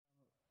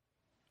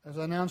As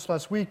I announced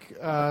last week,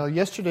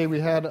 yesterday we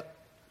had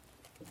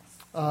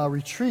a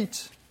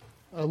retreat,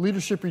 a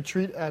leadership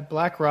retreat at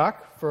Black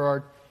Rock for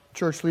our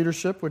church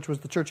leadership, which was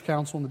the church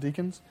council and the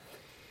deacons.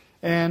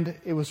 And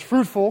it was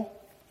fruitful.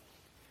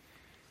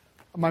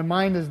 My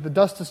mind the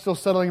dust is still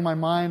settling in my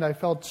mind. I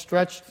felt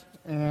stretched,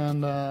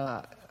 and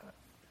I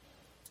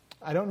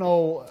don't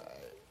know,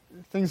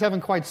 things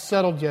haven't quite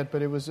settled yet,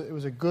 but it was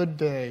a good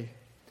day.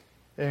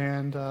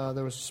 And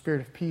there was a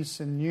spirit of peace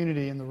and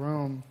unity in the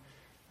room.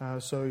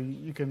 So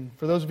you can,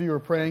 for those of you who are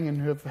praying and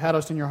who have had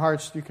us in your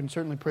hearts, you can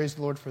certainly praise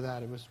the Lord for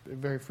that. It was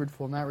very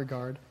fruitful in that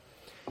regard.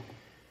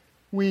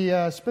 We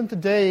spent the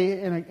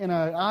day in an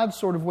odd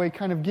sort of way,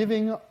 kind of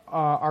giving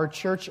our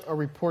church a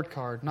report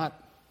card,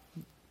 not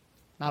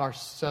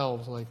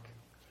ourselves, like,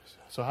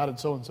 so how did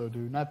so-and-so do?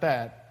 Not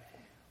that.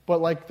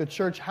 But like the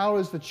church, how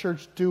is the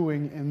church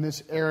doing in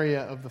this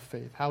area of the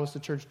faith? How is the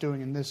church doing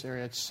in this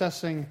area?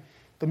 Assessing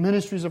the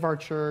ministries of our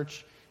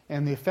church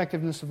and the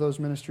effectiveness of those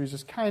ministries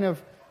is kind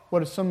of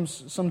what some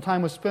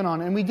time was spent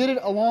on. And we did it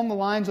along the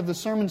lines of the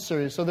sermon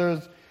series. So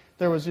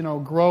there was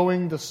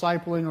growing,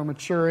 discipling, or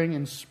maturing,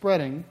 and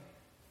spreading.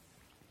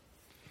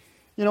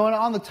 And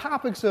on the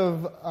topics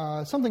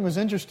of, something was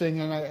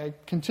interesting, and I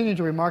continued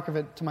to remark of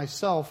it to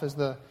myself as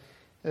the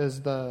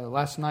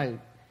last night.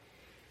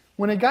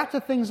 When it got to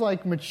things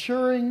like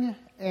maturing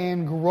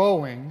and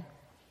growing,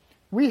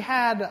 we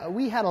had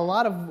a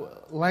lot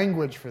of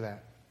language for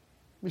that.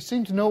 We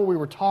seemed to know what we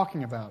were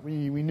talking about.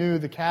 We knew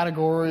the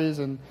categories,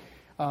 and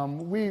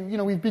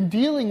we've been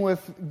dealing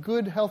with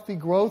good, healthy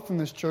growth in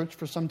this church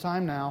for some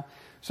time now.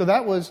 So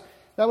that was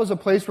a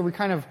place where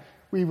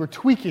we were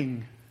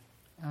tweaking,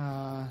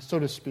 so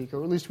to speak,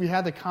 or at least we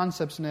had the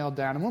concepts nailed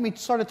down. And when we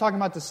started talking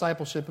about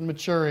discipleship and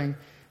maturing,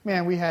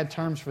 man, we had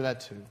terms for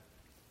that too.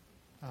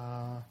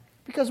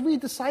 Because we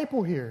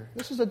disciple here.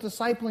 This is a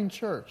discipling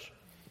church.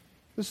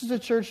 This is a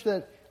church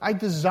that I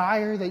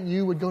desire that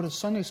you would go to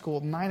Sunday school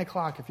at 9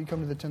 o'clock if you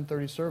come to the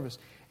 10:30 service.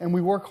 And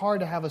we work hard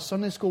to have a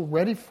Sunday school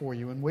ready for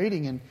you and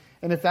waiting.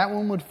 And if that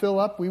one would fill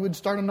up, we would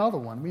start another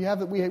one. We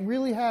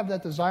really have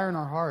that desire in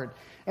our heart.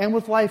 And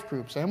with life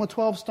groups, and with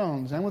 12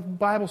 Stones, and with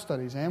Bible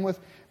studies, and with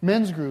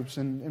men's groups,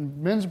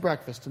 and men's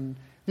breakfast, and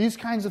these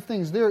kinds of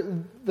things.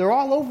 They're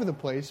all over the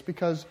place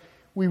because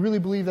we really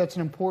believe that's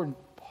an important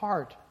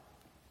part.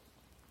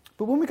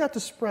 But when we got to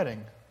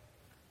spreading,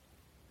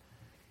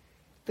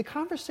 the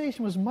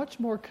conversation was much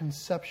more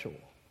conceptual.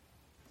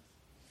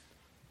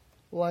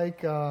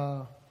 Like,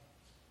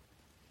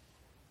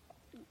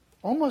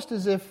 almost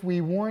as if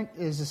we weren't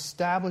as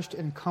established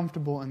and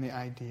comfortable in the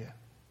idea.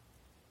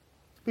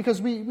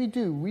 Because we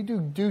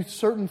do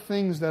certain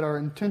things that are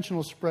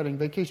intentional spreading.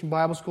 Vacation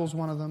Bible School is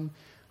one of them.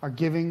 Our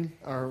giving,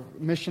 our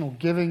missional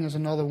giving is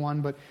another one.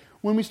 But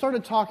when we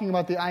started talking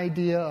about the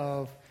idea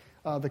of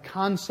the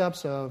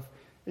concepts of,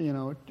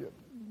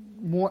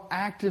 more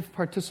active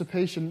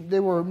participation, they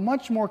were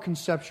much more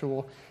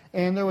conceptual,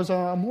 and there was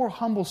a more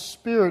humble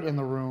spirit in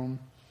the room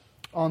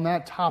on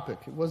that topic.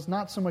 It was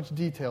not so much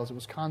details, it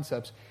was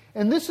concepts.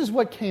 And this is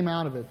what came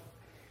out of it.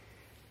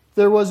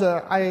 There was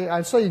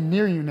I say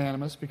near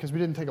unanimous because we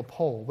didn't take a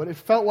poll, but it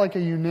felt like a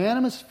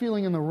unanimous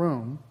feeling in the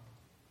room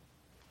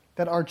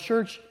that our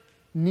church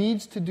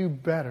needs to do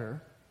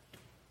better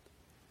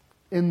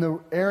in the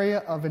area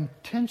of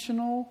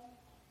intentional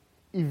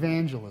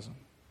evangelism.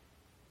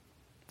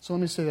 So let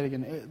me say that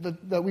again.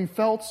 That we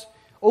felt,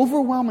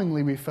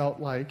 overwhelmingly we felt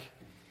like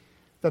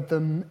that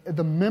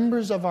the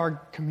members of our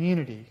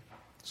community,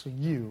 so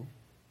you,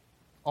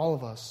 all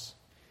of us,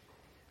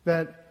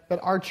 that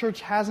our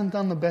church hasn't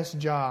done the best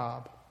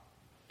job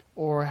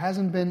or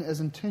hasn't been as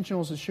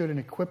intentional as it should in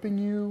equipping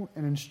you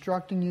and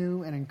instructing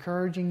you and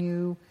encouraging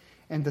you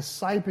and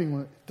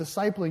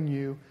discipling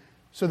you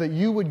so that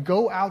you would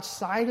go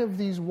outside of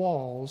these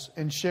walls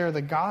and share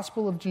the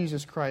gospel of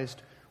Jesus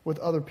Christ with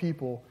other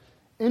people,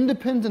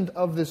 independent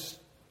of this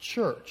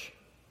church.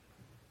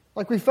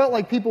 Like we felt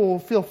like people will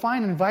feel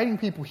fine inviting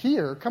people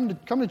here, come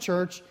to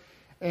church,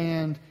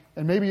 and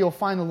maybe you'll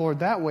find the Lord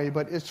that way.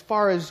 But as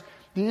far as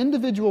the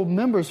individual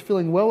members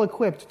feeling well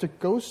equipped to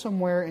go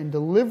somewhere and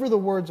deliver the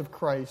words of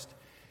Christ,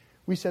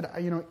 we said,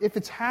 if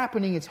it's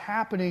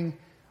happening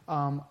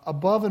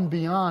above and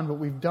beyond what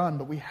we've done,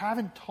 but we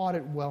haven't taught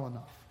it well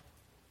enough.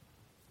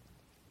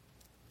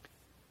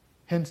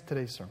 Hence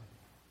today's sermon.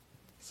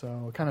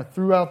 So kind of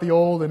threw out the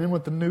old and in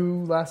with the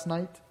new last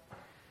night.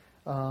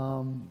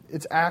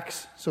 It's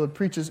Acts, so it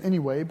preaches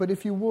anyway. But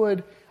if you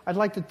would, I'd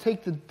like to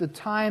take the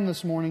time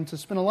this morning to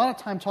spend a lot of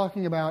time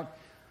talking about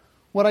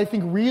what I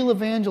think real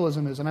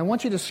evangelism is. And I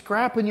want you to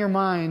scrap in your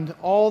mind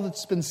all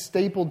that's been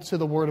stapled to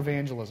the word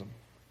evangelism.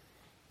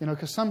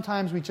 Because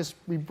sometimes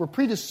we're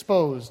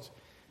predisposed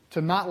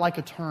to not like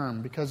a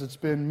term because it's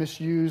been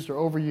misused or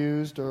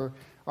overused or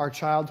our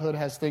childhood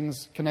has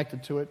things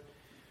connected to it.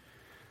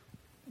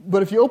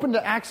 But if you open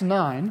to Acts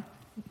 9,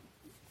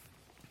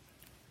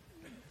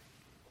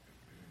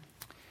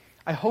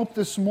 I hope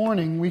this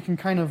morning we can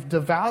kind of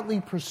devoutly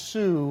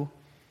pursue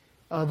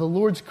the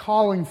Lord's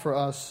calling for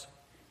us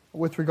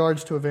with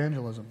regards to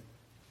evangelism.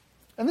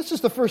 And this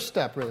is the first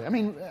step, really. I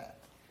mean,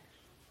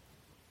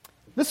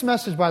 This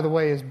message, by the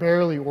way, is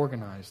barely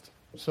organized.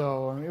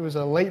 So it was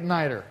a late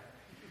nighter.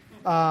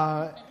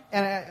 What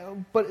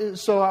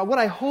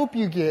I hope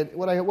you get,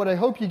 what I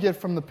hope you get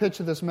from the pitch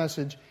of this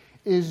message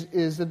is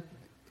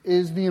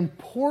the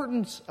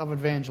importance of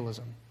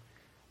evangelism.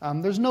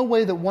 There's no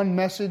way that one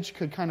message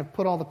could kind of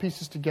put all the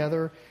pieces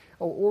together,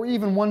 or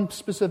even one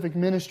specific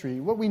ministry.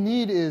 What we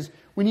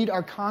need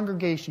our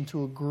congregation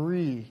to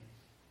agree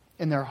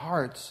in their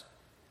hearts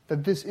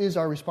that this is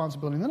our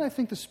responsibility. And then I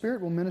think the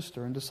Spirit will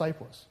minister and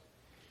disciple us.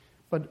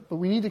 But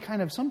we need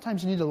to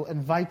sometimes you need to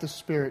invite the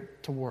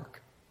Spirit to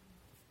work.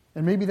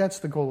 And maybe that's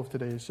the goal of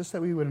today, is just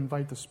that we would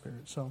invite the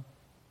Spirit. So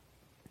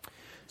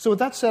with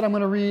that said, I'm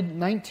going to read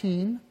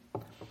 19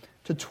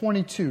 to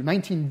 22,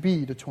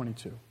 19b to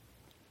 22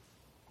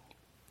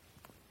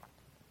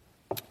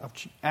 of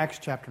Acts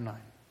chapter 9.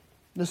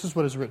 This is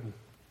what is written.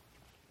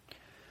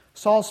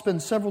 Saul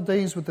spent several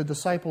days with the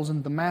disciples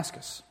in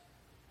Damascus.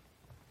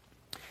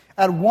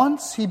 At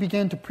once he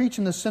began to preach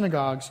in the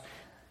synagogues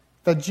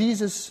that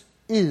Jesus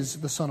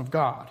is the Son of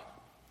God.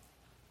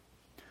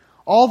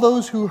 All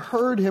those who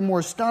heard him were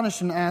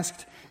astonished and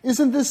asked,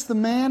 "Isn't this the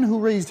man who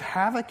raised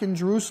havoc in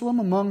Jerusalem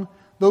among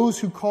those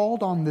who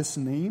called on this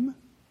name?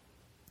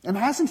 And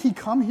hasn't he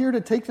come here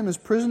to take them as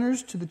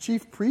prisoners to the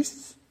chief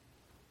priests?"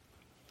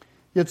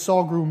 Yet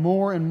Saul grew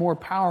more and more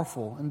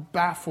powerful and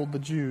baffled the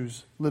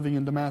Jews living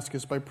in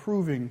Damascus by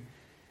proving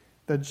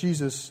that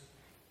Jesus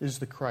is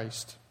the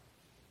Christ.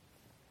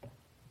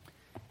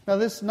 Now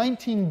this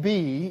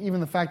 19b,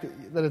 even the fact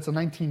that it's a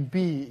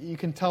 19b, you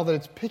can tell that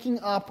it's picking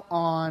up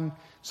on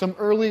some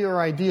earlier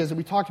ideas that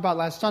we talked about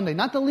last Sunday,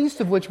 not the least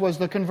of which was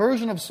the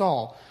conversion of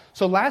Saul.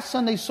 So last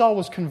Sunday, Saul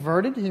was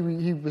converted,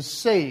 he was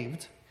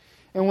saved.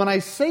 And when I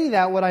say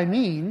that, what I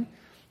mean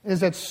is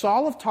that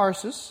Saul of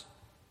Tarsus,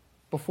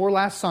 before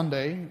last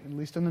Sunday, at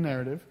least in the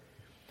narrative,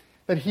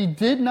 that he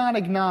did not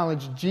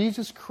acknowledge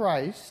Jesus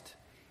Christ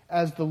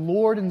as the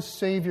Lord and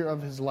Savior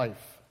of his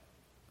life.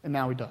 And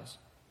now he does.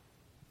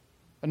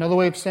 Another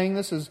way of saying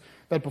this is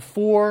that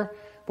before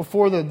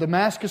the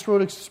Damascus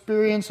Road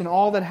experience and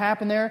all that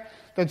happened there,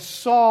 that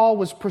Saul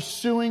was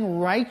pursuing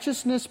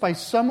righteousness by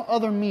some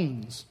other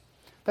means.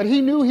 That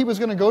he knew he was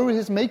going to go to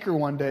his Maker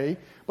one day,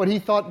 but he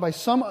thought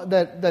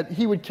that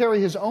he would carry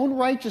his own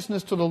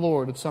righteousness to the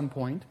Lord at some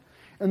point,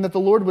 and that the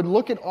Lord would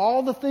look at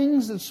all the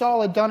things that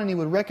Saul had done and he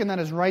would reckon that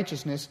as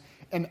righteousness,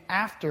 and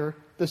after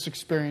this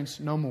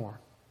experience, no more.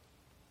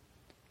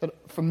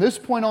 That from this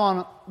point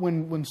on,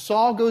 when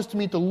Saul goes to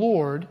meet the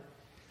Lord,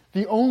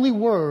 the only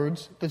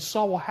words that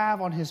Saul will have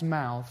on his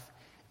mouth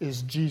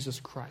is Jesus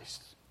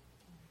Christ.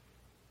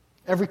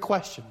 Every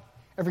question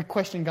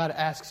God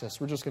asks us,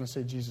 we're just going to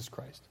say Jesus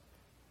Christ.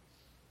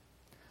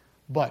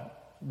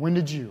 But when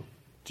did you?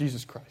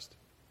 Jesus Christ.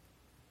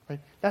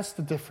 Right? That's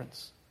the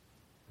difference.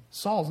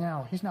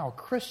 He's now a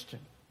Christian.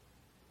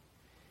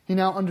 He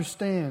now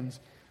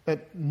understands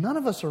that none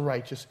of us are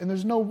righteous, and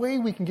there's no way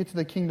we can get to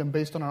the kingdom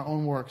based on our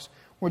own works.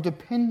 We're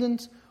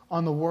dependent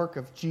on the work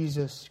of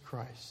Jesus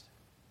Christ.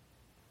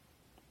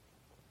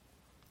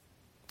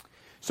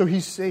 So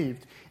he's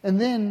saved. And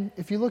then,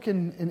 if you look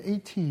in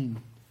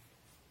 18,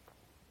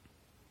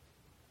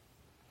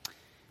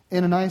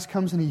 Ananias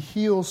comes and he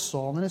heals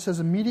Saul. And then it says,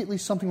 immediately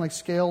something like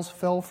scales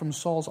fell from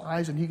Saul's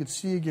eyes and he could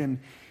see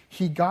again.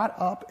 He got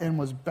up and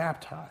was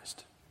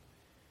baptized.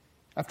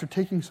 After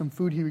taking some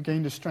food, he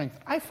regained his strength.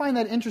 I find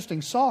that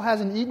interesting. Saul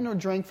hasn't eaten or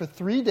drank for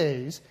 3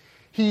 days.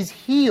 He's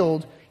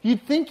healed.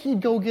 You'd think he'd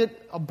go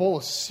get a bowl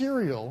of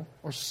cereal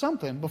or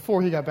something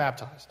before he got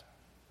baptized.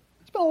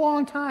 It's been a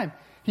long time.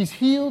 He's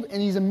healed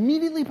and he's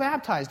immediately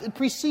baptized. It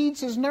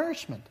precedes his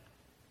nourishment.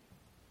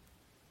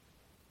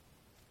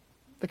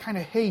 The kind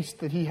of haste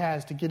that he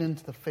has to get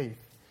into the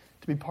faith,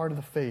 to be part of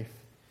the faith,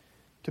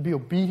 to be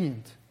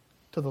obedient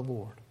to the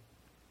Lord.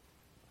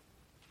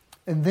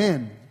 And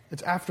then,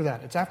 it's after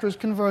that, it's after his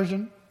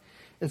conversion,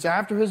 it's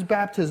after his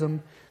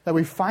baptism that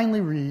we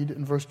finally read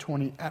in verse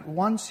 20, at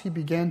once he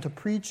began to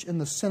preach in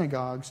the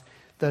synagogues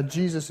that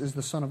Jesus is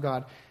the Son of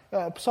God.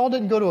 Saul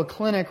didn't go to a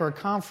clinic or a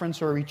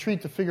conference or a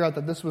retreat to figure out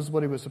that this was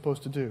what he was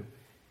supposed to do.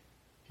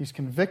 He's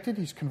convicted,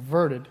 he's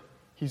converted,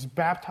 he's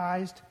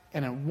baptized,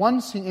 and at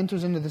once he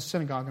enters into the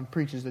synagogue and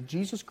preaches that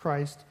Jesus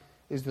Christ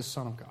is the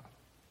Son of God.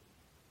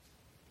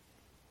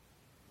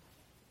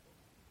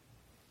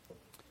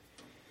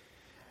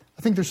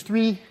 I think there's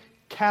 3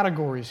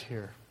 categories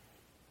here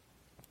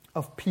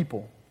of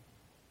people.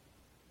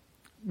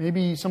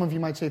 Maybe some of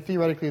you might say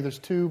theoretically there's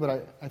 2,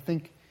 but I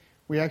think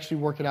we actually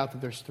work it out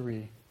that there's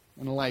 3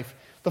 in life.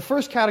 The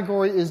first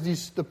category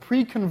is the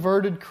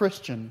pre-converted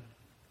Christian,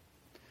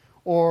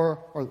 or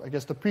I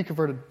guess the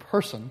pre-converted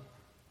person,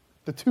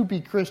 the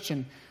to-be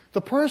Christian,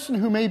 the person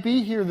who may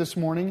be here this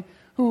morning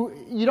who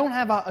you don't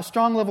have a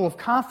strong level of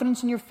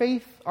confidence in your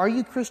faith. Are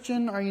you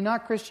Christian? Are you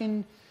not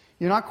Christian?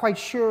 You're not quite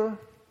sure.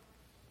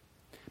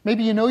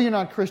 Maybe you know you're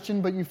not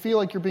Christian, but you feel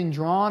like you're being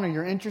drawn or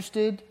you're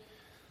interested.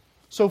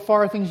 So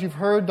far, things you've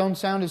heard don't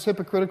sound as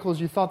hypocritical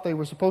as you thought they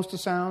were supposed to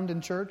sound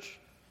in church.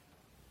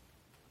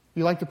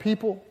 You like the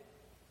people.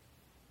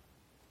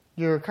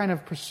 You're kind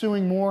of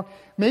pursuing more.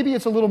 Maybe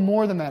it's a little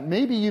more than that.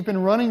 Maybe you've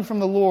been running from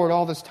the Lord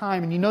all this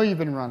time and you know you've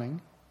been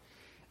running.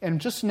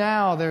 And just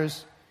now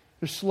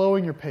you're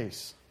slowing your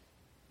pace.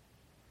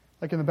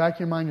 Like in the back of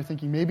your mind you're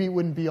thinking, maybe it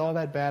wouldn't be all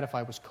that bad if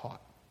I was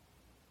caught.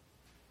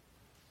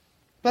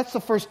 That's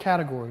the first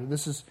category.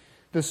 This is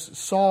this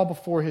Saul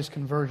before his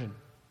conversion.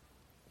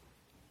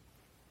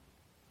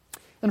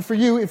 And for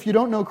you, if you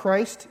don't know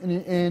Christ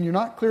and you're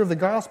not clear of the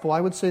gospel, I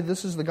would say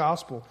this is the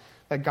gospel.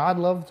 That God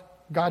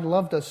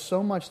loved us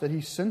so much that He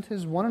sent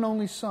His one and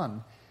only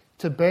Son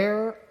to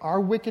bear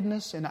our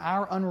wickedness and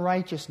our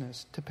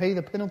unrighteousness, to pay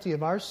the penalty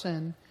of our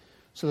sin,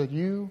 so that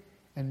you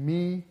and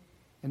me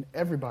and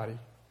everybody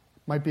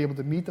might be able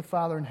to meet the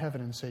Father in heaven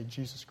and say,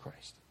 Jesus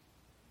Christ.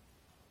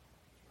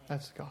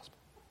 That's the gospel.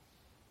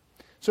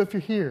 So if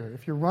you're here,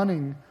 if you're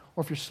running,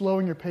 or if you're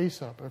slowing your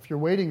pace up, or if you're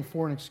waiting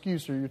for an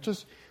excuse, or you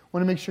just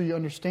want to make sure you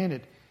understand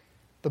it,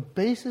 the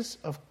basis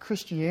of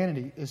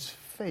Christianity is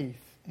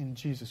faith in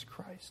Jesus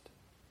Christ.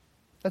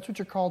 That's what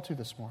you're called to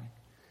this morning.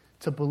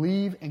 To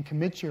believe and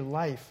commit your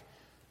life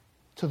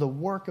to the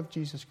work of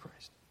Jesus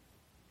Christ.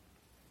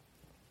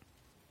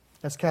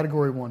 That's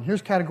category 1.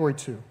 Here's category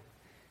 2.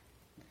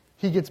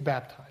 He gets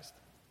baptized.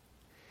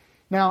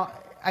 Now,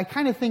 I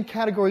kind of think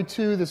category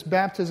 2, this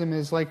baptism,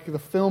 is like the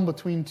film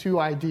between two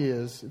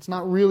ideas. It's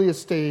not really a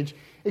stage,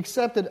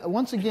 except that,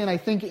 once again, I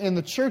think in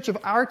the church of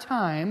our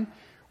time,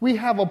 we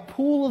have a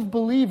pool of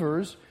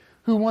believers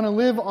who want to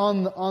live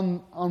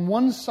on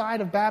one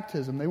side of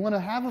baptism. They want to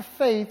have a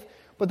faith,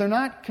 but they're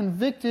not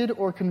convicted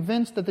or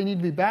convinced that they need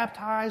to be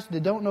baptized. They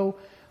don't know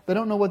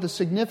what the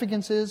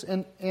significance is.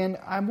 And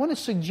I want to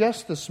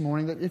suggest this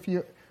morning that if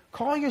you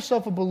call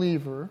yourself a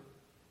believer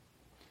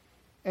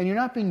and you're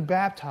not being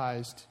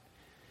baptized,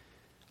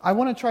 I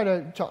want to try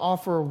to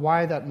offer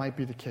why that might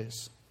be the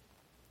case.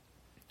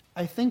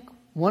 I think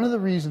one of the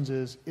reasons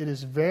is it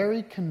is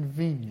very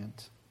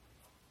convenient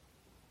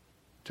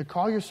to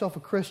call yourself a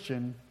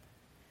Christian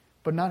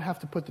but not have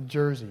to put the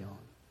jersey on.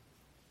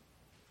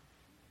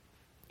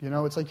 You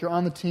know, it's like you're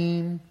on the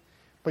team,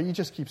 but you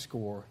just keep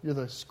score. You're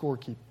the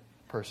scorekeep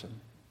person,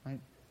 right?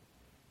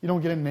 You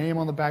don't get a name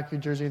on the back of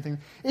your jersey or anything.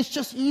 It's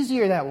just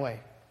easier that way.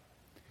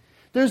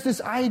 There's this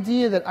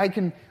idea that I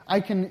can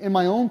in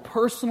my own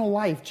personal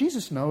life,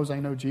 Jesus knows I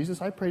know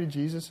Jesus. I pray to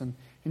Jesus and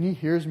He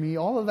hears me.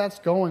 All of that's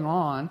going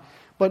on.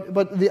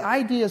 But the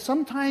idea,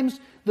 sometimes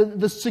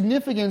the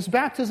significance,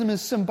 baptism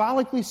is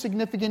symbolically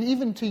significant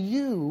even to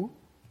you.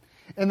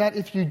 And that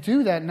if you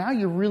do that, now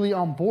you're really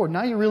on board.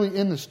 Now you're really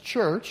in this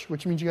church,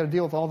 which means you got to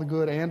deal with all the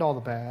good and all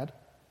the bad.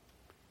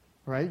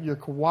 Right? You're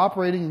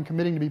cooperating and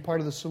committing to be part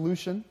of the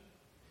solution.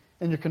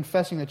 And you're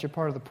confessing that you're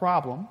part of the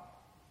problem.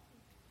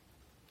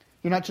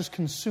 You're not just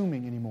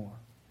consuming anymore.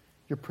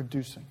 You're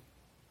producing.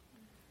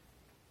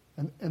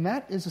 And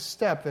that is a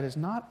step that is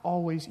not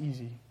always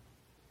easy.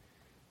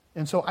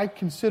 And so I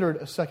considered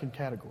a second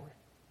category.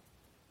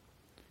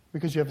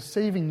 Because you have a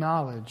saving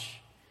knowledge,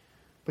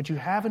 but you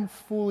haven't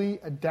fully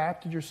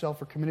adapted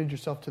yourself or committed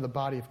yourself to the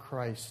body of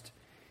Christ.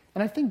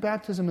 And I think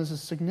baptism is a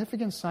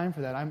significant sign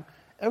for that.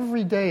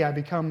 Every day I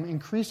become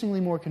increasingly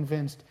more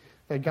convinced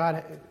that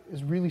God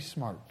is really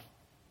smart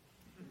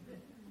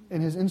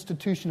in His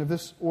institution of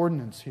this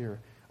ordinance here,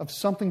 of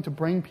something to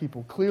bring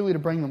people, clearly to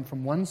bring them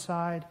from one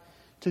side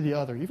to the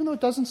other. Even though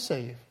it doesn't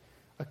save,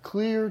 a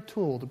clear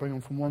tool to bring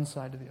them from one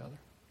side to the other.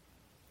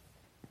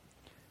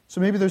 So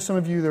maybe there's some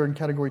of you that are in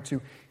category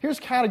 2. Here's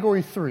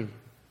category 3.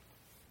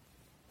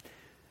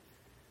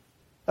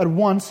 At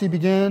once he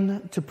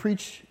began to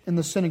preach in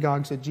the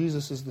synagogues that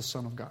Jesus is the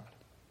Son of God.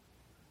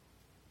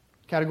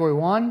 Category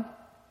 1,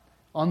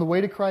 on the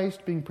way to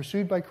Christ, being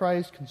pursued by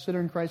Christ,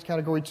 considering Christ.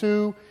 Category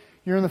 2,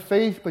 you're in the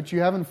faith, but you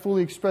haven't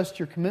fully expressed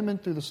your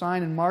commitment through the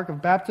sign and mark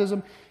of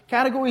baptism.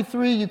 Category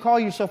 3, you call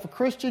yourself a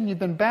Christian, you've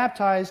been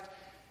baptized.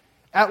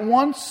 At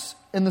once,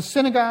 in the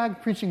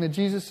synagogue, preaching that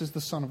Jesus is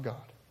the Son of God.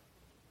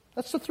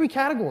 That's the 3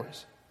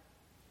 categories.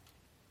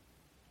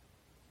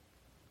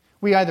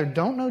 We either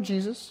don't know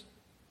Jesus,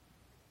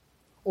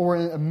 or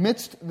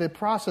amidst the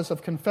process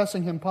of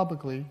confessing Him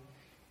publicly,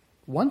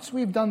 once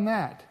we've done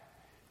that,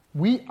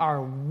 we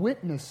are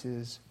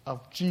witnesses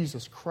of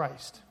Jesus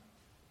Christ.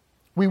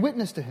 We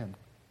witness to Him.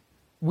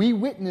 We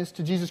witness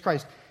to Jesus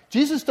Christ.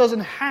 Jesus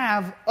doesn't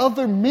have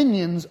other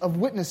minions of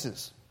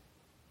witnesses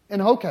in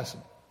Hockessin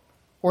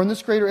or in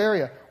this greater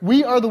area.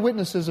 We are the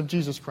witnesses of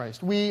Jesus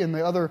Christ. We and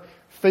the other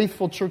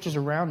faithful churches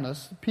around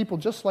us, people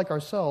just like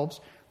ourselves,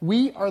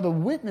 we are the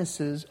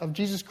witnesses of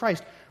Jesus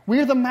Christ. We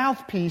are the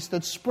mouthpiece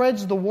that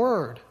spreads the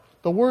Word.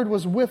 The Word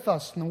was with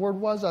us, and the Word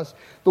was us.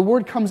 The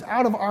Word comes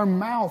out of our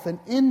mouth and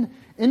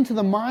into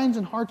the minds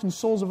and hearts and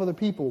souls of other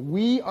people.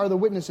 We are the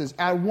witnesses.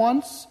 At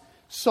once,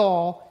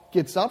 Saul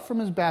gets up from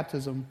his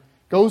baptism,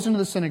 goes into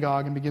the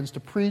synagogue, and begins to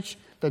preach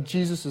that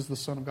Jesus is the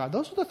Son of God.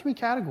 Those are the 3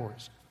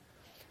 categories.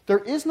 There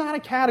is not a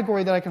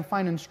category that I can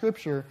find in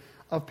Scripture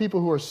of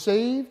people who are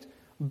saved,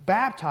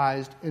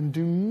 baptized, and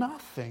do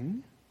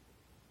nothing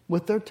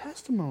with their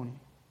testimony.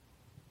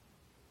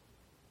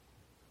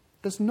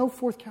 There's no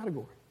 4th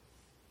category.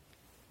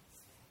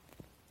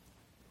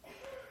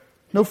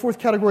 No fourth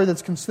category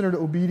that's considered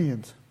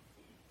obedient.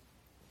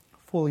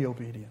 Fully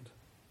obedient.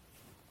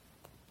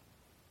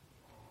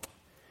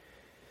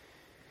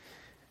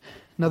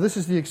 Now, this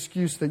is the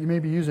excuse that you may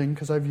be using,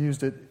 because I've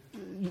used it,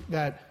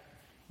 that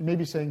you may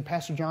be saying,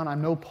 Pastor John,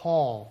 I'm no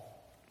Paul.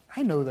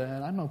 I know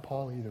that. I'm no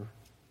Paul either.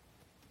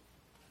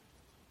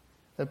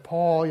 That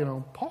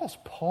Paul, Paul's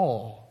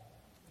Paul.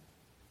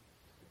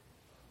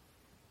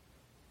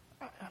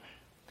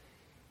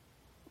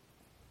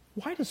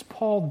 Why does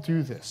Paul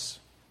do this?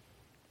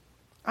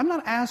 I'm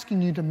not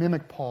asking you to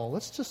mimic Paul.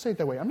 Let's just say it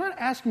that way. I'm not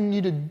asking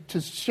you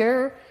to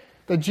share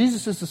that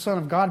Jesus is the Son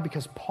of God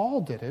because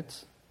Paul did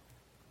it.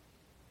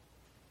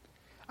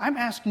 I'm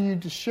asking you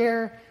to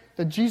share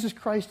that Jesus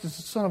Christ is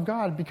the Son of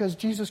God because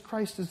Jesus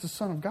Christ is the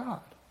Son of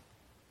God.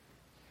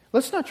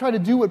 Let's not try to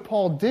do what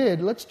Paul did.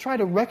 Let's try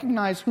to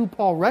recognize who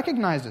Paul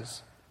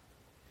recognizes.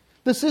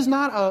 This is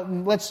not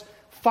let's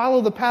follow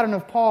the pattern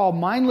of Paul,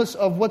 mindless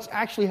of what's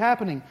actually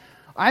happening.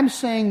 I'm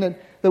saying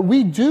that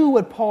we do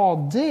what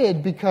Paul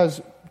did because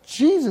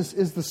Jesus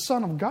is the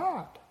Son of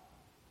God.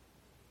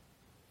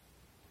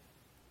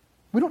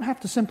 We don't have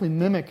to simply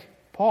mimic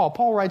Paul.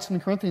 Paul writes in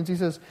the Corinthians, he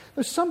says,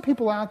 there's some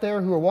people out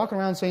there who are walking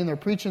around saying they're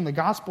preaching the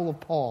gospel of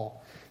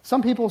Paul.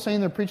 Some people are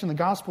saying they're preaching the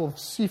gospel of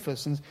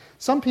Cephas. And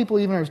some people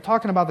even are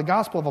talking about the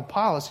gospel of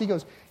Apollos. He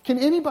goes, can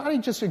anybody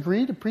just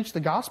agree to preach the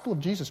gospel of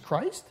Jesus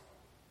Christ?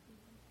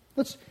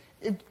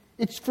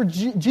 It's for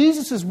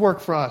Jesus'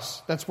 work for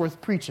us that's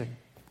worth preaching.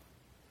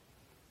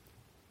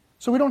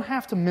 So we don't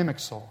have to mimic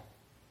Saul.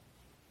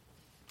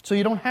 So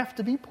you don't have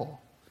to be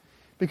Paul.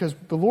 Because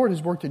the Lord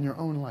has worked in your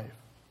own life.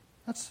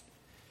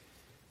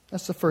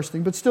 That's the first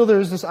thing. But still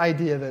there's this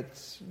idea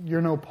that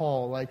you're no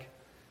Paul. Like,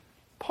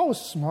 Paul was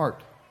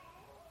smart.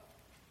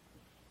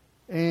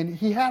 And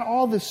he had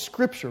all this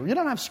scripture. You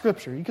don't have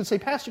scripture. You can say,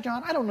 Pastor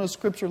John, I don't know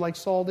scripture like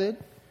Saul did.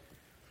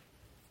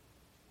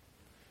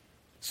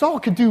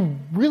 Saul could do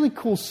really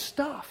cool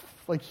stuff,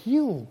 like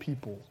heal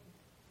people.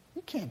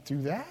 You can't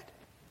do that.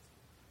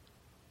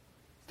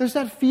 There's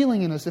that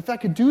feeling in us. If I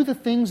could do the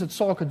things that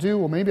Saul could do,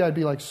 well, maybe I'd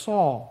be like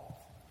Saul.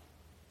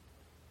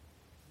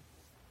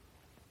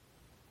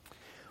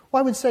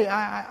 Well,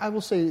 I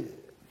will say,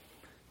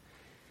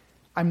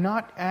 I'm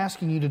not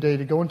asking you today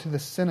to go into the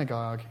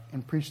synagogue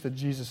and preach that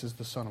Jesus is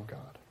the Son of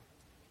God.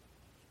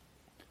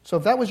 So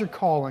if that was your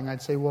calling,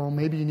 I'd say, well,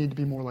 maybe you need to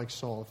be more like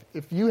Saul.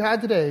 If you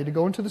had today to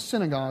go into the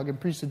synagogue and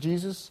preach that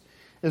Jesus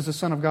is the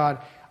Son of God,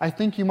 I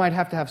think you might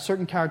have to have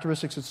certain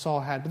characteristics that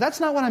Saul had. But that's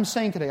not what I'm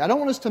saying today. I don't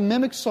want us to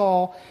mimic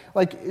Saul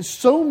like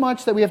so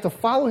much that we have to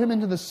follow him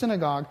into the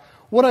synagogue.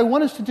 What I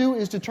want us to do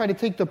is to try to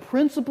take the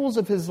principles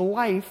of his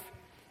life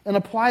and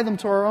apply them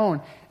to our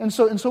own. And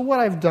so what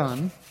I've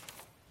done,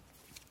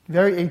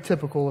 very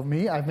atypical of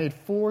me, I've made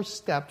 4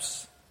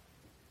 steps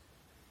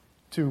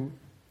to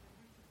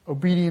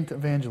obedient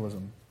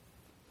evangelism.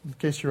 In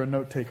case you're a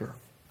note taker.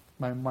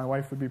 My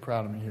wife would be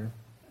proud of me here.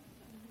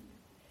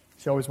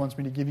 She always wants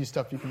me to give you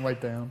stuff you can write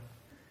down.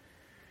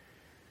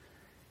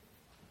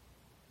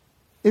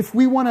 If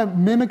we want to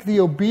mimic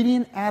the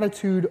obedient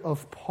attitude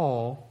of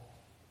Paul,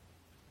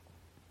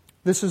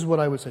 this is what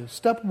I would say.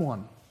 Step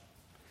 1.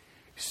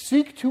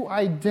 Seek to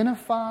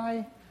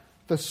identify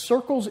the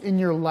circles in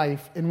your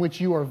life in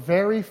which you are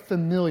very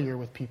familiar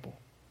with people.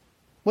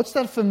 What's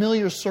that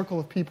familiar circle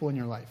of people in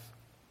your life?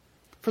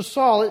 For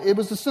Saul, it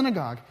was the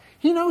synagogue.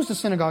 He knows the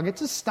synagogue. It's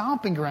his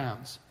stomping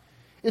grounds.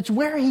 It's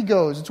where he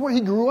goes. It's where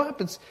he grew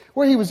up. It's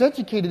where he was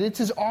educated. It's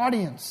his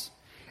audience.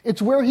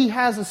 It's where he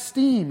has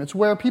esteem. It's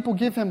where people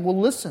will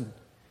listen.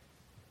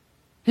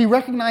 He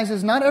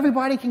recognizes not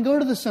everybody can go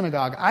to the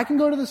synagogue. I can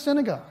go to the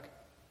synagogue.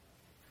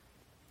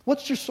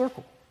 What's your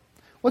circle?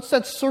 What's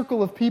that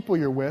circle of people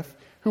you're with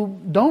who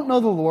don't know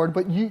the Lord,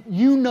 but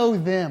you know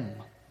them?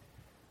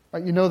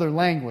 Right? You know their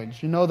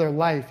language. You know their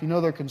life. You know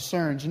their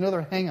concerns. You know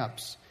their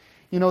hang-ups.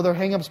 You know their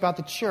hang-ups about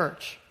the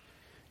church.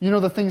 You know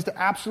the things to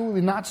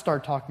absolutely not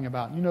start talking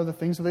about. You know the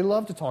things that they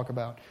love to talk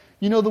about.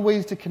 You know the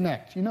ways to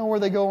connect. You know where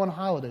they go on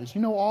holidays.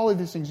 You know all of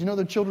these things. You know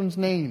their children's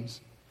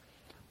names.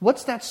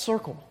 What's that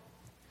circle?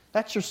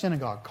 That's your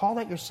synagogue. Call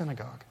that your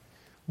synagogue.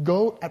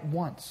 Go at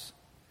once.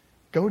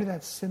 Go to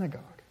that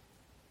synagogue.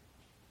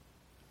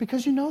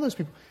 Because you know those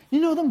people. You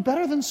know them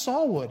better than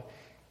Saul would.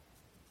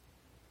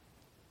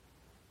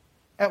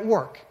 At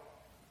work.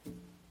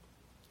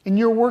 In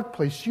your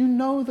workplace, you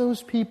know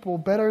those people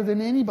better than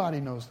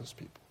anybody knows those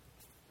people.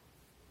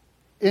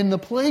 In the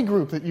play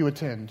group that you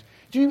attend,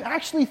 do you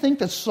actually think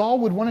that Saul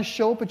would want to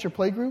show up at your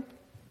play group?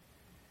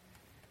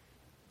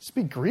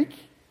 Speak Greek?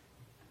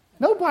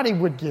 Nobody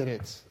would get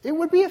it. It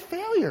would be a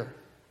failure.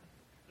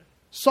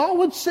 Saul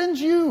would send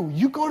you.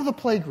 You go to the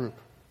play group.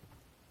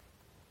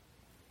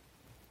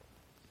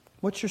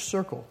 What's your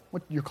circle?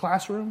 Your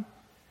classroom?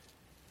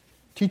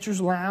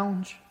 Teacher's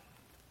lounge?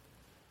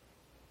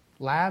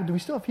 Lab? Do we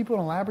still have people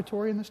in a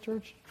laboratory in this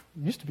church?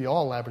 It used to be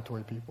all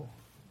laboratory people.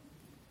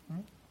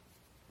 Right?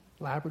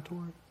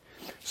 Laboratory.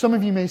 Some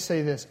of you may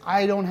say this,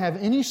 I don't have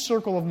any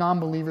circle of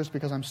non-believers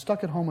because I'm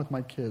stuck at home with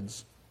my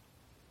kids.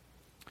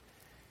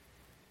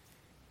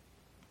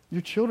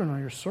 Your children are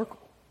your circle.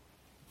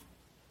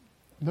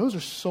 Those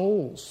are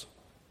souls.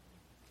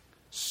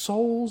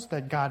 Souls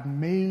that God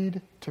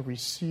made to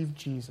receive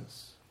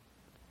Jesus.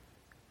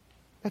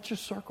 That's your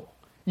circle.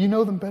 You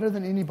know them better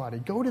than anybody.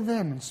 Go to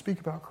them and speak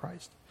about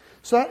Christ.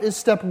 So that is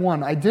step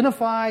one.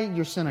 Identify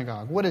your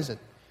synagogue. What is it?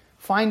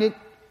 Find it.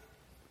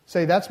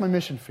 Say, that's my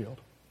mission field.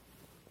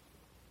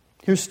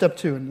 Here's step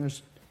two. And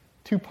there's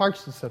 2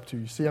 parts to step 2.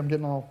 You see, I'm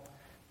getting all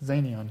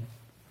zany on you.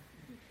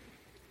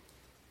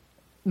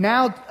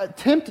 Now,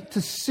 attempt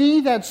to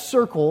see that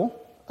circle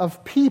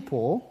of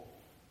people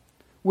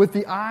with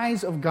the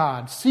eyes of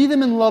God. See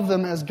them and love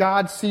them as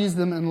God sees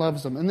them and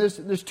loves them. And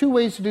there's 2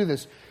 ways to do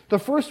this. The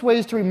first way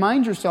is to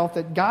remind yourself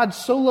that God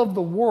so loved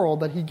the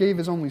world that He gave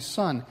His only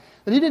Son.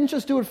 That He didn't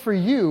just do it for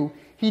you,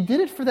 He did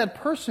it for that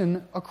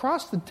person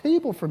across the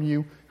table from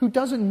you who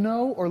doesn't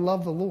know or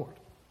love the Lord.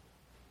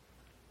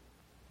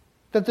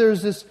 That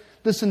there's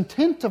this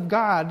intent of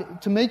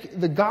God to make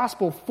the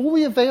gospel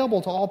fully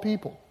available to all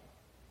people.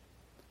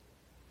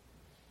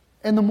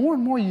 And the more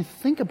and more you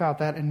think about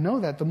that and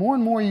know that, the more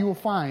and more you will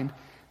find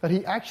that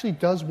He actually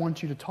does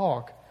want you to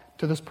talk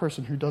to this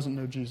person who doesn't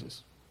know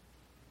Jesus.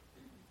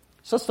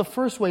 So that's the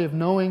first way of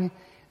knowing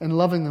and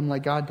loving them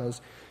like God does.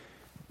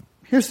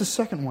 Here's the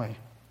second way.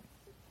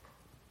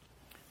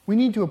 We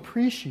need to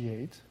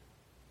appreciate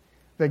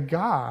that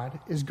God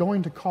is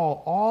going to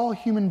call all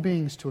human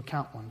beings to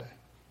account one day.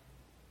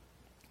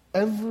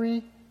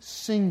 Every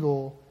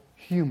single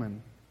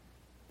human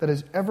that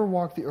has ever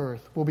walked the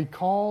earth will be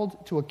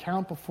called to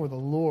account before the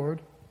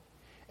Lord,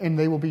 and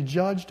they will be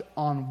judged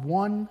on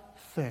one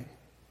thing.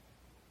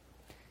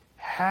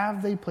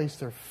 Have they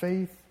placed their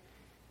faith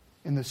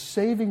in the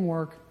saving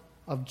work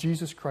of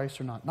Jesus Christ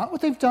or not? Not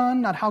what they've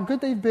done, not how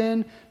good they've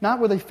been, not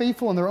were they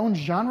faithful in their own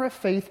genre of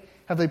faith.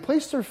 Have they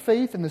placed their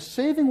faith in the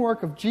saving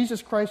work of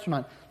Jesus Christ or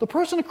not? The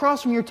person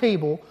across from your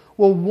table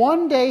will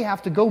one day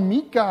have to go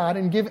meet God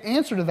and give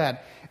answer to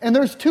that. And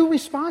there's 2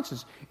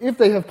 responses. If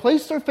they have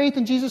placed their faith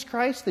in Jesus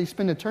Christ, they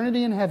spend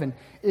eternity in heaven.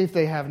 If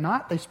they have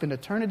not, they spend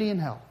eternity in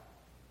hell.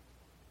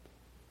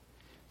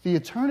 The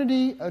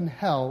eternity in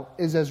hell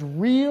is as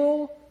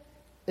real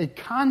a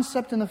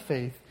concept in the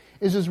faith,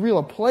 is as real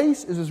a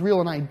place, is as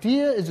real an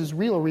idea, is as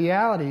real a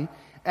reality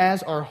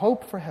as our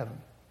hope for heaven.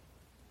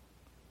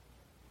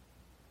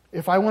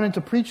 If I wanted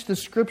to preach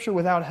this scripture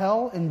without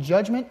hell and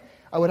judgment,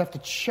 I would have to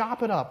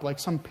chop it up like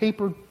some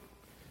paper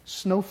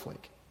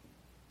snowflake.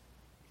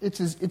 It's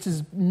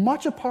as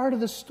much a part of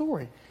this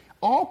story.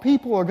 All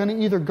people are going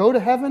to either go to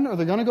heaven or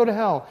they're going to go to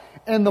hell.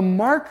 And the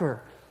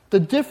marker, the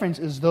difference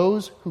is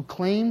those who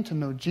claim to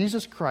know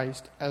Jesus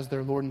Christ as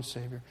their Lord and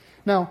Savior.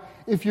 Now,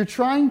 if you're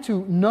trying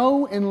to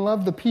know and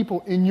love the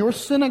people in your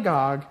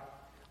synagogue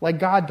like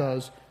God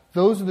does,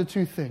 those are the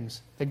 2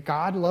 things. That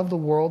God loved the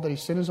world, that He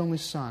sent His only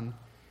Son,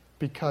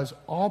 because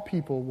all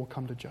people will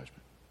come to judgment.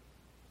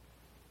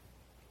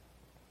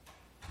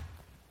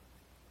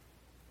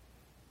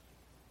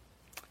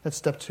 That's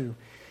step 2.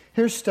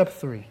 Here's step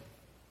 3.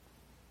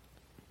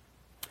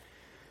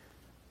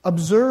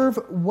 Observe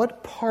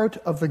what part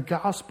of the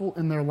gospel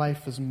in their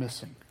life is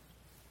missing.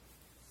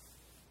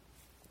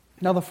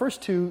 Now, the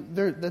first 2,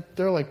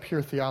 they're like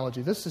pure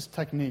theology. This is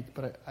technique,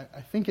 but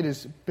I think it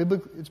is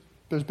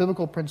there's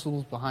biblical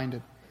principles behind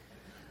it.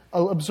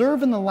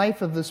 Observe in the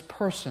life of this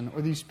person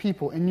or these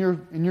people in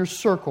your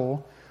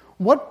circle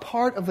what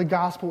part of the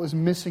gospel is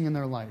missing in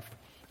their life.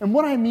 And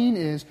what I mean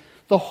is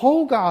the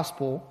whole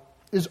gospel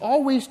is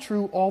always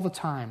true all the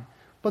time,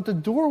 but the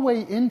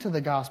doorway into the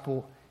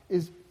gospel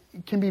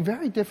can be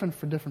very different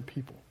for different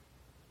people.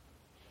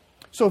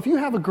 So if you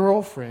have a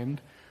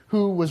girlfriend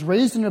who was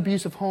raised in an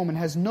abusive home and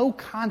has no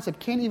concept,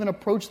 can't even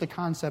approach the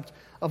concept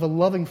of a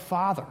loving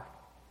father,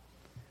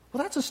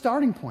 well, that's a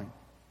starting point.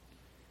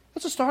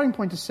 That's a starting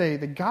point to say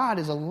that God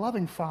is a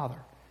loving Father.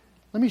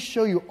 Let me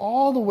show you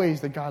all the ways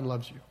that God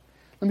loves you.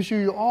 Let me show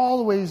you all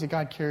the ways that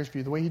God cares for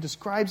you, the way He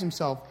describes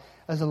Himself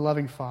as a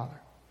loving Father.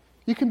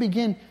 You can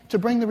begin to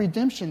bring the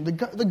redemption.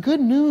 The good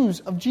news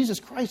of Jesus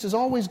Christ is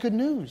always good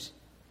news.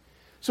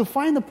 So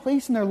find the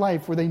place in their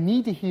life where they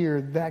need to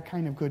hear that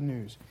kind of good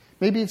news.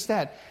 Maybe it's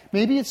that.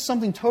 Maybe it's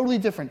something totally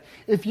different.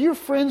 If you're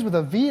friends with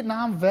a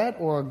Vietnam vet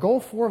or a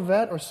Gulf War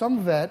vet or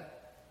some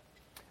vet,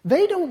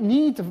 they don't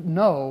need to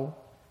know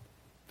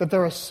that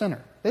they're a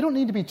sinner. They don't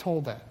need to be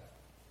told that.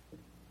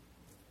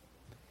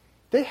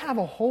 They have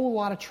a whole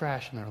lot of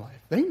trash in their life.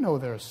 They know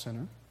they're a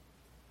sinner.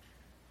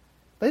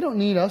 They don't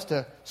need us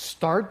to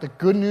start the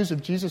good news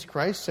of Jesus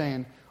Christ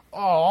saying, oh,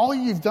 all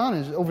you've done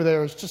is over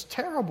there is just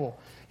terrible.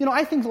 You know,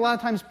 I think a lot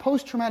of times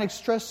post-traumatic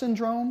stress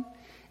syndrome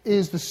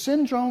is the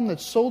syndrome that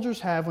soldiers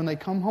have when they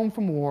come home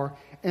from war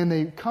and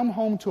they come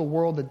home to a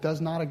world that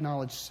does not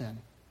acknowledge sin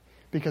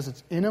because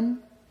it's in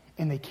them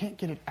and they can't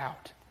get it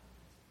out.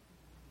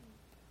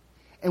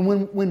 And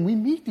when we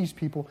meet these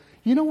people,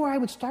 you know where I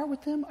would start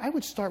with them? I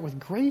would start with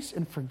grace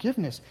and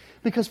forgiveness.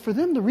 Because for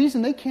them, the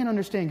reason they can't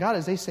understand God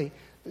is they say,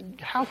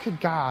 how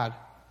could God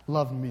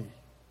love me?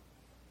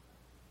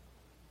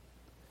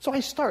 So I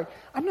start.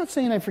 I'm not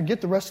saying I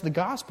forget the rest of the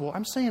gospel.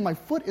 I'm saying my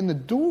foot in the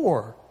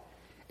door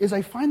is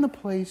I find the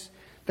place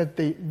that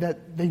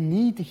they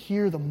need to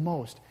hear the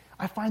most.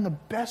 I find the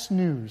best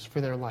news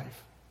for their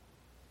life.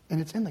 And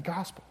it's in the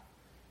gospel.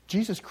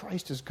 Jesus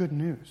Christ is good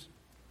news.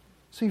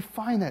 So you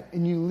find that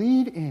and you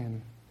lead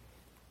in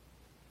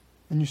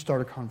and you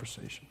start a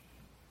conversation.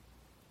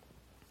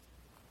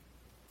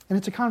 And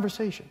it's a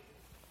conversation.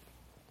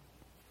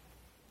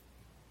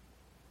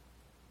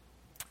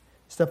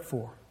 Step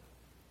 4.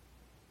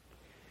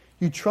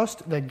 You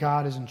trust that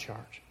God is in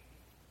charge.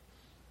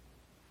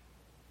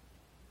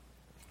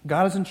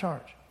 God is in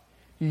charge.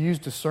 You use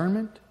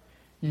discernment.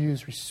 You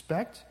use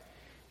respect.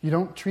 You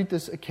don't treat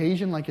this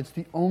occasion like it's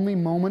the only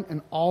moment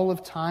in all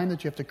of time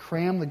that you have to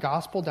cram the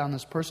gospel down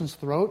this person's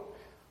throat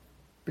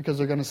because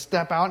they're going to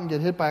step out and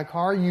get hit by a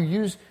car. You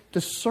use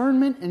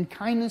discernment and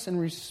kindness and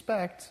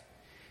respect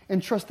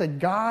and trust that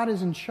God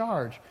is in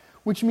charge,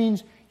 which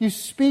means you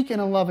speak in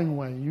a loving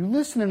way. You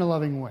listen in a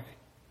loving way.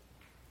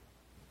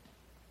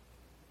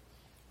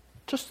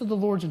 Just that the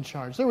Lord's in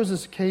charge. There was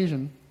this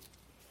occasion,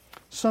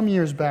 some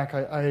years back,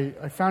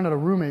 I found out a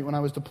roommate when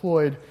I was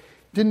deployed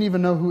didn't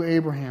even know who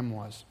Abraham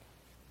was.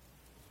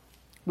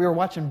 We were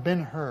watching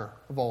Ben-Hur,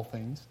 of all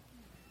things.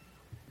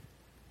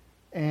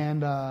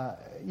 And, I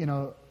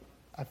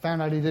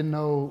found out he didn't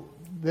know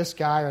this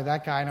guy or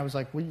that guy, and I was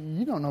like, well,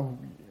 you don't know,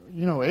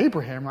 you know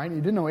Abraham, right? And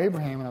he didn't know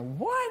Abraham. And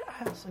what?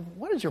 I was like,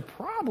 what is your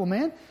problem,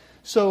 man?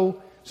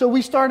 So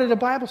we started a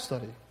Bible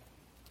study.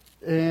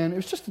 And it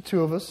was just the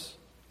two of us,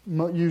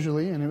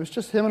 usually, and it was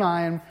just him and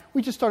I, and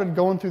we just started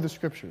going through the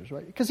scriptures,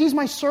 right? Because he's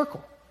my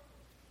circle.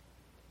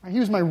 Right? He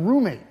was my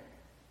roommate.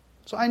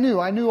 So I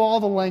knew all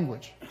the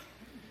language.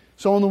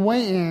 So on the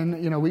way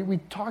in, we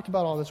talked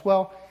about all this.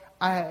 Well,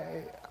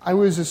 I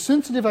was as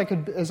sensitive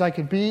as I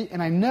could be,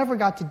 and I never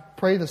got to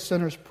pray the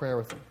sinner's prayer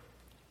with him.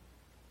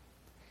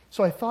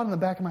 So I thought in the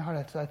back of my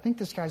heart, I think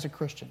this guy's a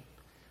Christian.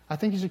 I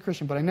think he's a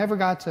Christian, but I never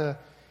got to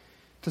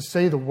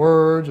say the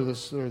words or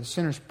the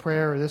sinner's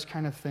prayer or this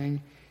kind of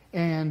thing.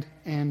 And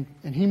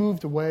he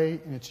moved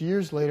away, and it's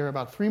years later,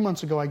 about 3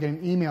 months ago, I get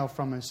an email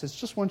from him. It says,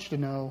 just want you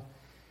to know,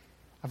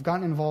 I've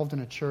gotten involved in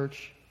a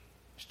church.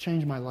 It's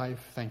changed my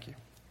life. Thank you.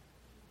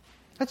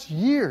 That's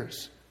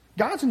years.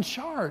 God's in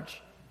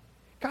charge.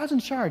 God's in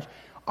charge.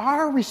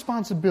 Our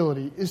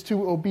responsibility is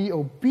to be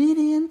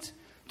obedient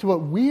to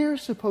what we're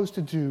supposed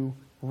to do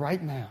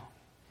right now.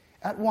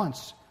 At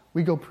once,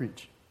 we go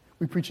preach.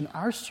 We preach in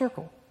our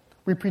circle.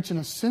 We preach in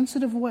a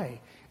sensitive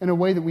way, in a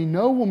way that we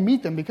know will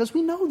meet them because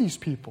we know these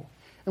people.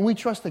 And we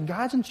trust that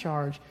God's in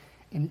charge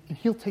and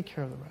He'll take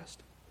care of the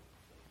rest.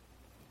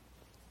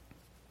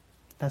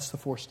 That's the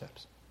 4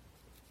 steps.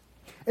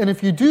 And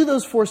if you do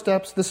those 4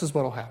 steps, this is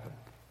what will happen.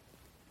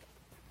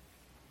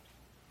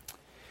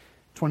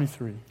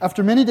 23.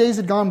 After many days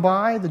had gone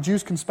by, the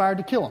Jews conspired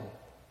to kill him.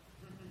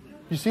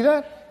 You see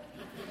that?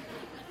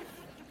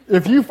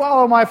 If you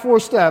follow my 4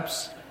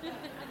 steps,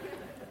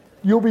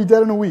 you'll be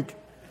dead in a week.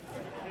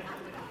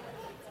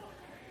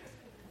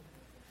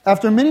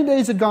 After many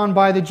days had gone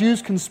by, the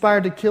Jews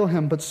conspired to kill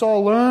him, but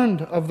Saul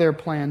learned of their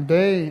plan.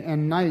 Day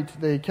and night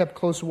they kept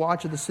close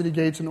watch at the city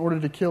gates in order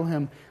to kill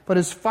him. But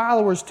his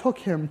followers took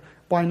him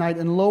by night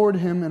and lowered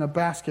him in a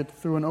basket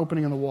through an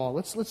opening in the wall.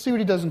 Let's see what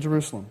he does in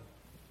Jerusalem.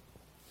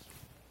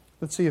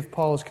 Let's see if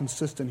Paul is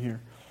consistent here.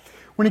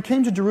 When he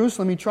came to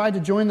Jerusalem, he tried to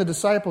join the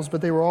disciples,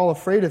 but they were all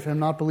afraid of him,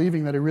 not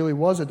believing that he really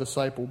was a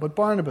disciple. But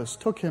Barnabas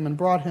took him and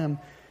brought him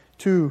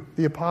to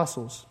the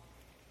apostles.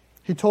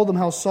 He told them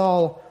how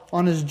Saul,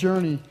 on his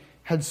journey,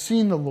 had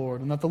seen the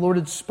Lord, and that the Lord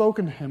had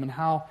spoken to him, and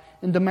how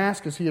in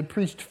Damascus he had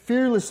preached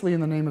fearlessly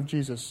in the name of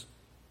Jesus.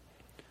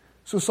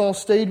 So Saul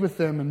stayed with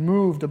them and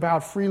moved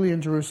about freely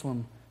in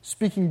Jerusalem,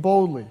 speaking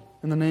boldly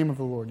in the name of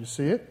the Lord. You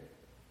see it?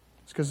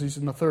 It's because he's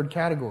in the 3rd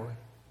category.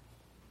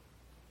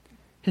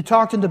 He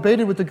talked and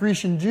debated with the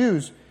Grecian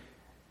Jews,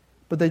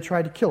 but they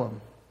tried to kill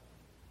him.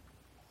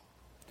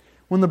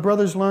 When the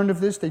brothers learned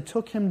of this, they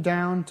took him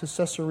down to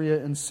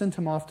Caesarea and sent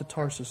him off to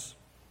Tarsus.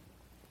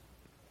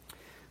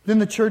 Then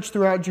the church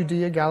throughout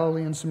Judea,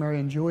 Galilee, and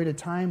Samaria enjoyed a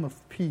time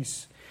of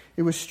peace.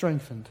 It was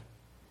strengthened,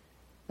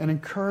 and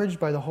encouraged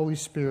by the Holy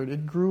Spirit,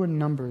 it grew in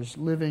numbers,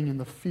 living in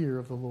the fear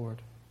of the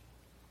Lord.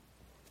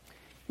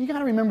 You got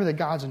to remember that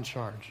God's in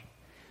charge.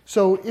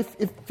 So if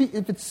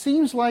it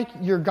seems like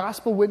your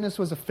gospel witness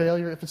was a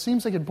failure, if it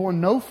seems like it bore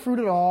no fruit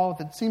at all, if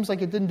it seems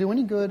like it didn't do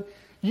any good,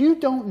 you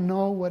don't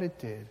know what it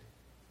did.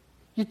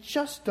 You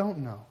just don't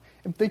know.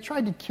 If they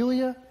tried to kill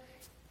you,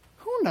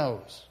 who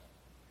knows?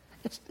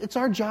 It's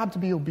our job to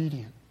be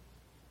obedient.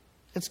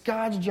 It's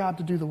God's job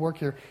to do the work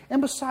here.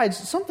 And besides,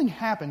 something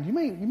happened. You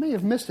may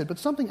have missed it, but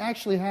something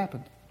actually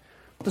happened.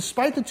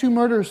 Despite the 2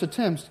 murderous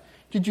attempts,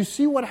 did you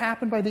see what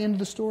happened by the end of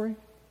the story?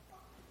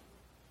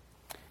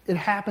 It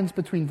happens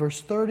between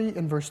verse 30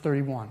 and verse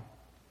 31.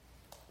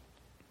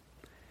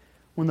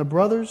 When the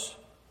brothers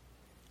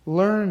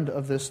learned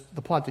of this,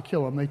 the plot to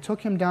kill him, they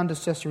took him down to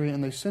Caesarea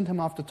and they sent him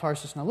off to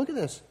Tarsus. Now look at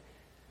this.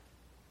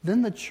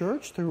 Then the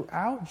church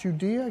throughout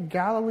Judea,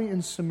 Galilee,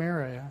 and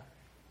Samaria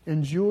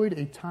enjoyed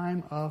a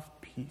time of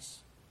peace.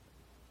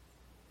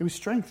 It was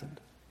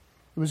strengthened.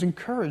 It was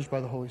encouraged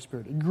by the Holy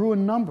Spirit. It grew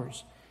in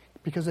numbers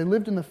because they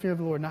lived in the fear of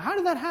the Lord. Now, how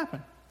did that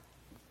happen?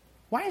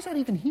 Why is that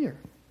even here?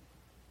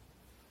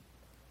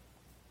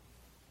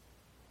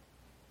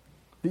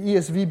 The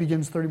ESV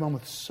begins 31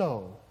 with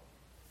so.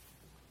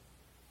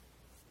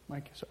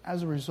 So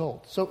as a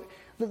result. So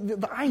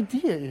the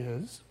idea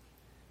is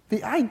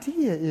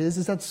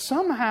that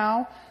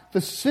somehow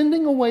the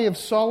sending away of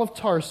Saul of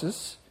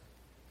Tarsus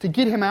to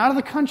get him out of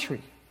the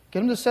country,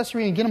 get him to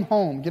Caesarea and get him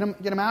home, get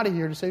him out of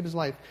here to save his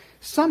life,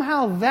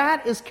 somehow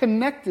that is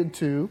connected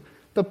to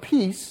the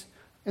peace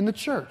in the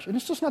church. And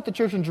it's just not the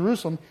church in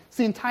Jerusalem, it's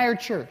the entire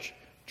church.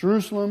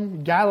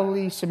 Jerusalem,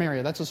 Galilee,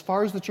 Samaria. That's as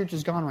far as the church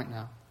has gone right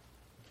now.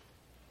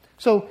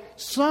 So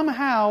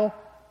somehow,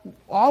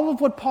 all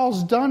of what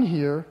Paul's done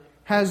here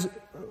has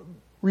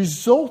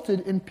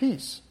resulted in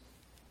peace.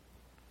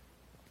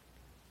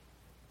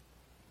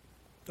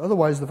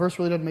 Otherwise, the verse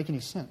really doesn't make any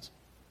sense.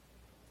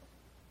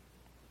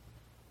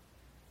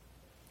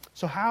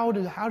 So how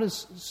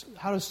does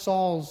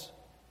Saul's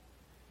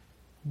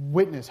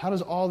witness, how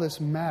does all this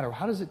matter?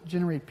 How does it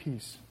generate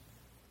peace?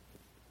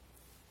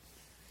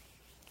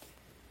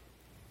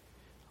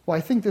 Well,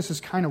 I think this is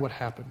kind of what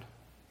happened.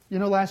 You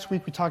know, last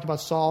week we talked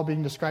about Saul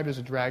being described as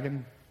a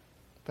dragon.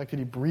 The fact that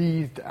he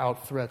breathed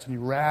out threats and he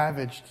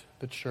ravaged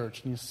the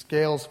church and his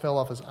scales fell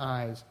off his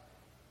eyes.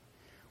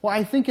 Well,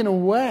 I think in a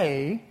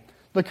way,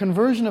 the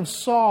conversion of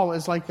Saul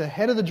is like the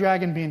head of the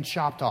dragon being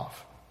chopped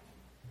off.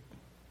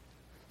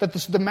 That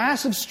the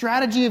massive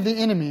strategy of the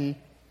enemy,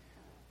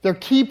 their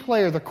key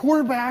player, the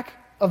quarterback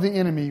of the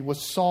enemy,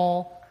 was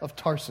Saul of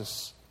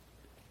Tarsus.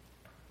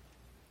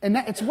 And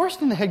it's worse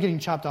than the head getting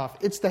chopped off.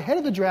 It's the head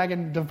of the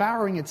dragon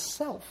devouring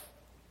itself.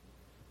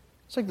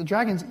 It's like the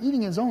dragon's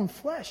eating his own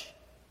flesh.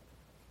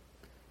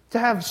 To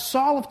have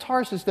Saul of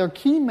Tarsus, their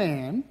key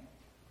man,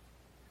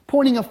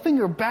 pointing a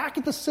finger back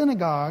at the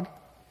synagogue,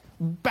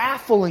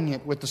 baffling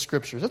it with the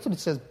scriptures. That's what it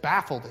says,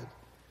 baffled it.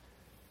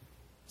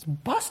 It's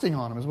busting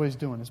on him is what he's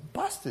doing. It's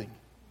busting.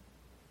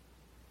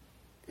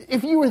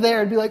 If you were there,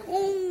 it'd be like,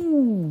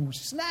 ooh,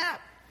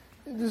 snap.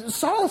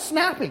 Saul is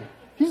snapping.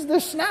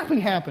 There's snapping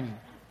happening.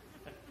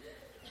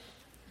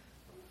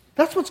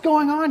 That's what's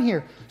going on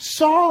here.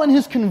 Saul and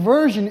his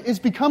conversion has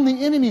become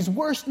the enemy's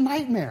worst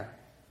nightmare.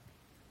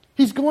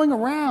 He's going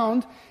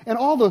around, and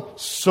all the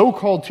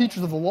so-called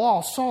teachers of the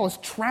law, Saul is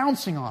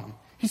trouncing on them.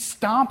 He's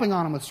stomping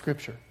on them with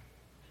Scripture.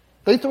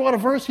 They throw out a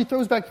verse, he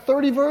throws back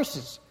 30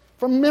 verses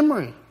from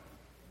memory.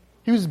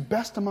 He was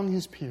best among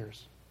his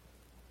peers.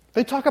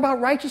 They talk about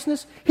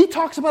righteousness. He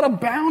talks about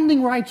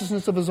abounding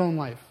righteousness of his own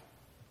life.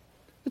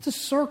 It's a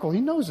circle.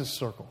 He knows his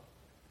circle.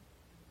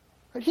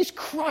 Right? He's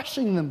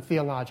crushing them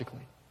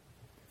theologically.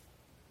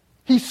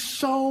 He's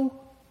so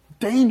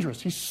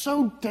dangerous. He's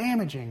so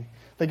damaging.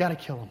 They got to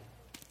kill him.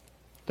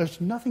 There's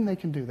nothing they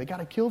can do. They got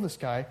to kill this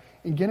guy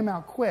and get him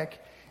out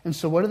quick. And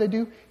so what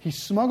do? He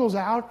smuggles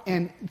out,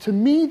 and to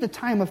me, the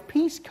time of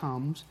peace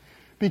comes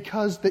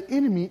because the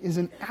enemy is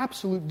in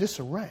absolute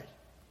disarray.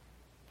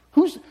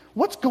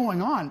 What's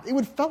going on? It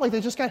would have felt like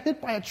they just got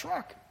hit by a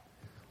truck.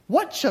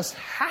 What just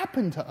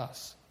happened to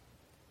us?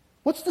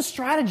 What's the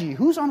strategy?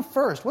 Who's on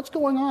first? What's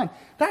going on?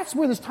 That's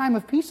where this time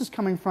of peace is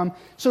coming from,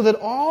 so that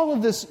all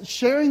of this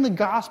sharing the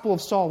gospel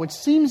of Saul, which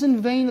seems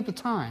in vain at the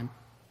time,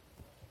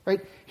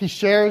 right? He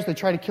shares, they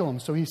try to kill him,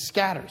 so he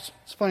scatters.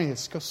 It's funny that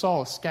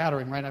Saul is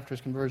scattering right after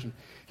his conversion.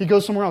 He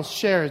goes somewhere else,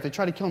 shares, they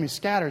try to kill him, he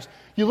scatters.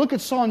 You look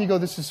at Saul and you go,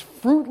 this is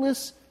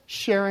fruitless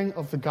sharing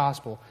of the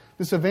gospel.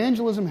 This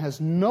evangelism has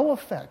no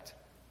effect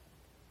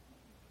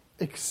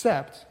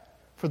except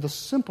for the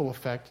simple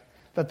effect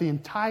that the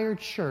entire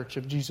church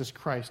of Jesus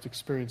Christ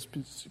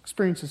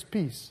experiences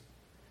peace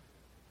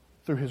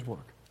through his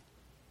work.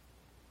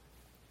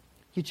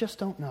 You just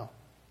don't know.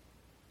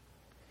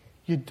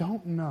 You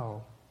don't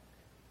know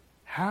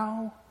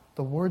how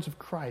the words of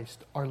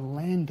Christ are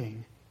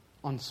landing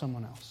on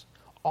someone else.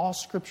 All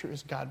Scripture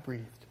is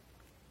God-breathed.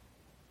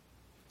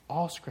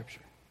 All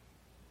Scripture.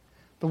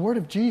 The word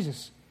of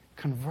Jesus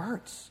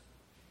converts.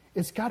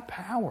 It's got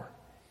power.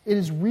 It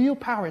is real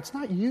power. It's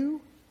not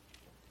you.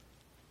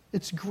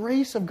 It's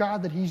grace of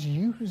God that He's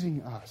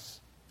using us.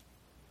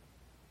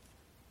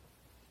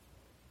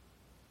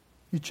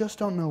 You just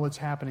don't know what's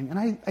happening.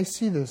 And I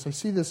see this. I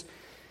see this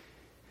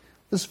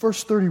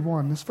verse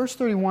 31. This verse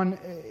 31,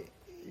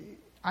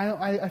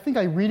 I think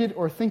I read it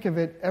or think of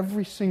it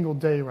every single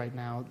day right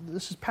now.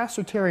 This is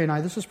Pastor Terry and I.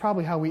 This is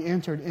probably how we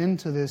entered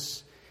into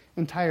this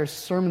entire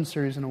sermon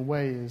series in a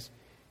way,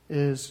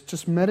 is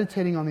just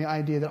meditating on the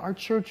idea that our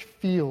church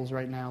feels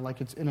right now like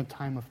it's in a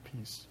time of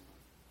peace.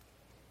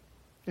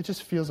 It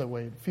just feels that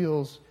way. It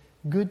feels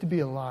good to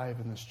be alive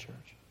in this church.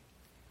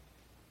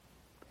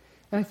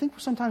 And I think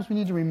sometimes we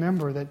need to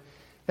remember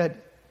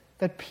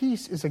that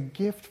peace is a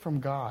gift from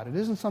God. It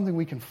isn't something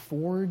we can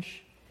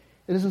forge.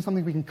 It isn't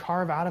something we can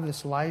carve out of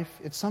this life.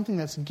 It's something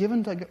that's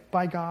given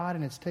by God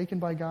and it's taken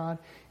by God.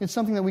 It's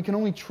something that we can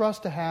only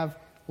trust to have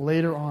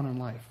later on in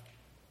life.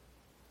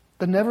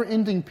 The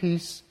never-ending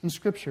peace in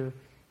Scripture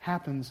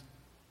happens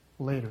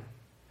later.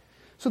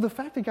 So the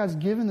fact that God's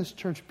given this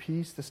church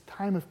peace, this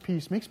time of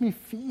peace, makes me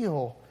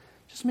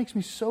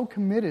so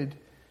committed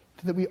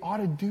to that we ought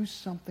to do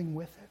something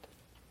with it.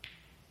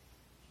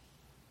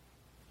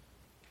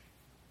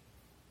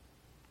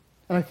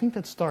 And I think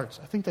that starts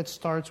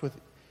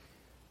with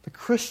the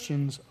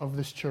Christians of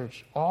this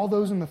church, all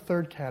those in the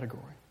third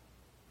category,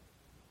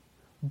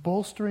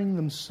 bolstering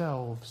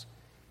themselves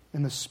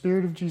in the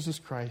Spirit of Jesus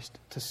Christ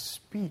to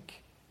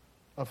speak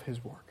of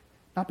His work.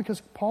 Not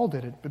because Paul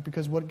did it, but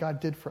because what God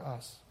did for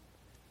us.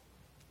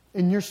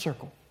 In your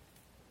circle,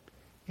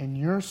 in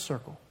your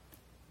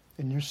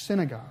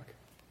synagogue,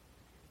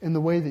 in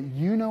the way that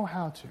you know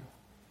how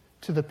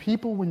to the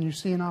people when you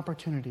see an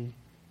opportunity,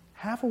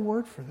 have a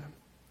word for them.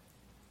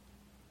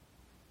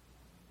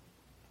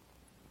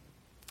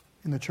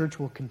 And the church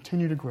will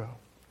continue to grow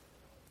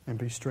and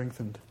be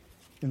strengthened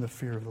in the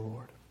fear of the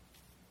Lord.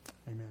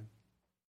 Amen.